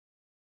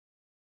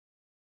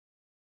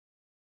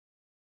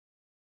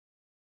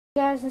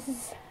Guys, this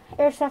is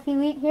Airsoft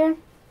Elite here,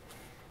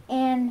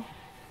 and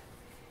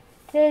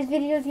today's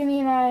video is gonna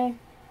be my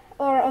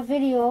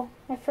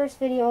first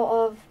video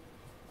of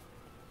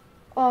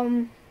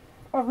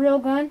a real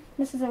gun.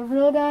 This is a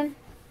real gun.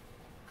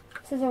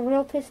 This is a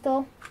real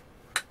pistol.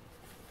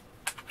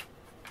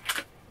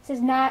 This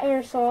is not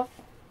airsoft.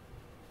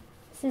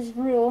 This is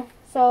real.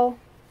 So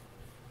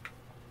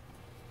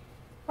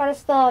I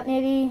just thought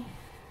maybe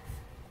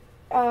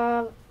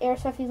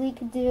Airsoft Elite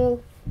could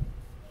do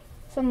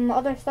some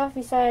other stuff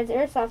besides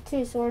airsoft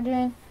too. So we're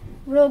doing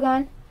real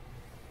gun,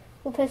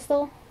 real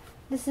pistol.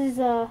 This is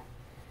a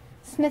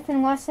Smith &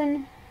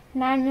 Wesson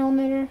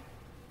 9mm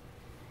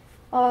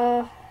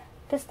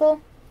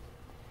pistol,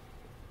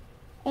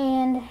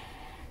 and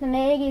the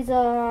mag is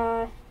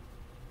a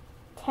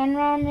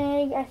 10-round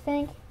mag, I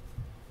think.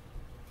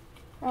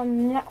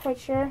 I'm not quite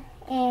sure.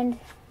 And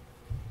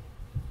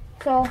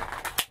so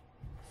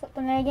slip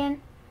the mag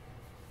in,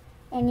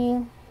 and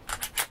you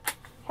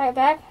have it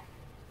back.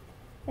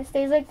 It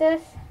stays like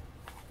this.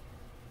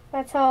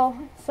 That's how.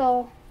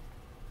 So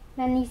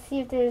then you see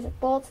if there's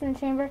bullets in the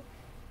chamber.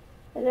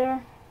 There's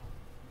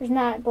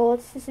not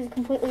bullets. This is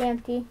completely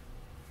empty.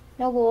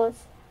 No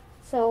bullets.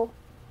 So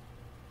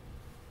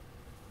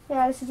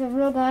yeah, this is a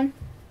real gun.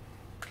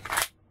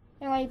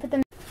 Anyway, you put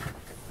them.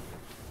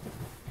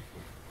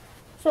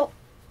 So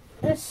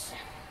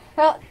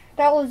that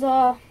was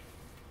the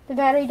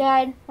battery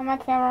died on my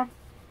camera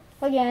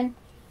again.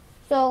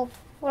 So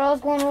what I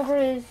was going over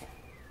is,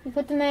 you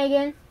put the mag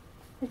in,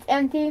 it's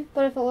empty,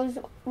 but if it was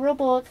real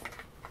bullets,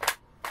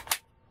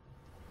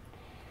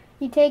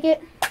 you take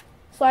it,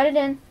 slide it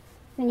in,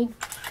 and you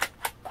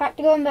crack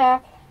the gun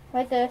back,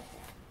 like this.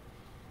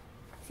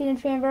 See the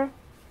chamber?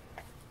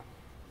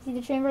 See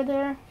the chamber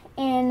there?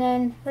 And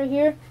then right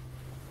here,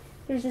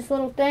 there's this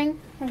little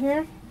thing right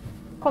here,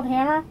 called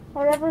hammer,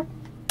 or whatever.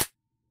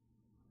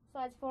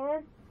 Slides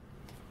forward,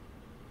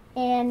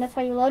 and that's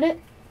how you load it.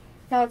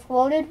 Now it's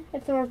loaded.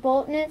 If there were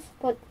bolts in it,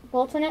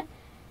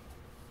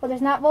 but there's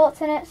not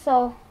bullets in it,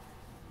 so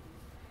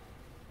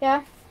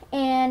yeah.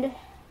 And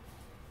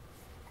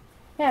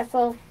yeah,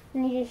 so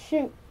then you just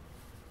shoot.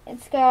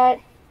 It's got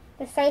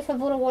the sights of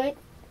little white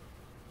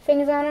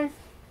things on them,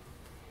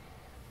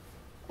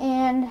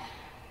 and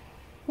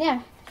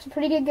yeah, it's a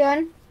pretty good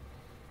gun.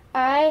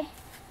 I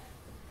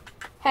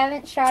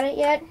haven't shot it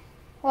yet.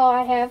 Well,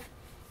 I have,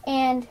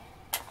 and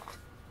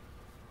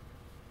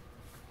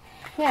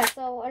yeah,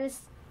 so I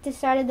just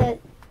decided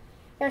that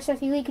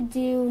Airsoft Elite could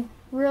do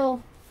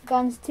real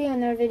guns too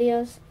in their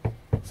videos,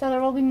 so there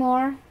will be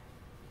more.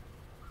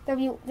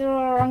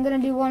 I'm gonna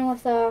do one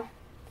with a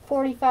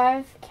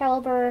 45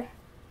 caliber,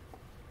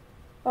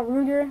 a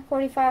Ruger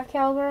 45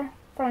 caliber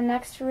for a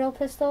next real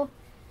pistol,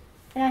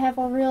 and I have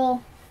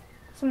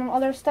some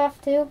other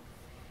stuff too.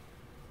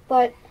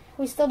 But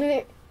we still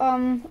do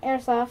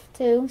airsoft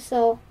too,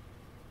 so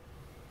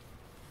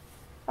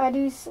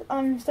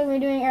I'm still gonna be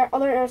doing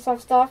other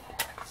airsoft stuff.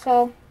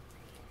 So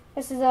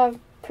this is a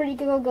pretty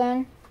good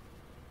gun.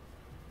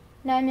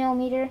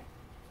 9mm.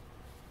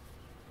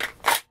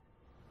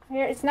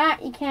 Here, it's not,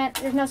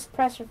 there's no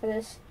suppressor for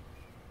this.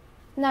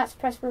 Not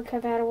suppressor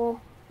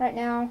compatible right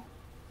now.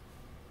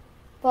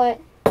 But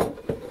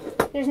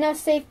there's no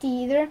safety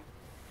either,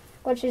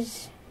 which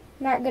is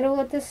not good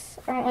about this.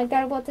 I don't like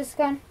that about this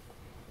gun.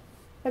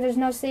 But there's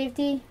no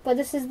safety. But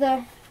this is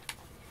the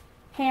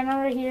hammer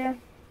right here,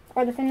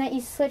 or the thing that you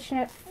switch and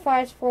it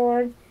flies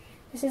forward.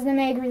 This is the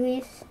mag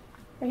release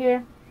right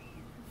here.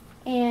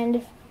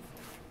 And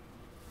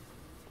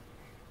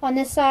on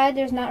this side,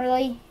 there's not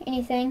really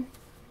anything.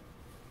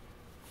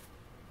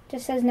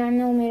 Just says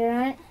 9mm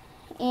on it.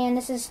 And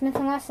this is Smith &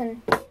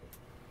 Wesson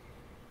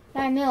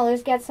 9mm.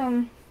 It's got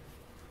some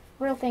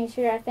real things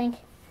here, I think.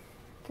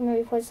 Can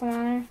maybe put some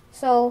on there.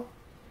 So,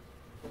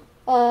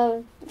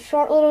 a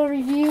short little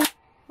review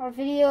or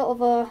video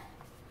of a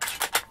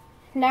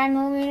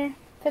 9mm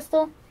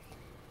pistol.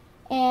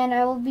 And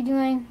I will be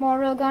doing more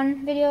real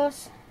gun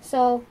videos.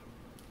 So,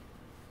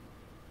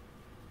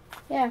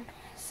 yeah.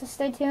 So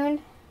stay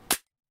tuned.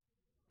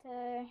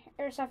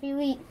 Airsoft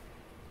Elite.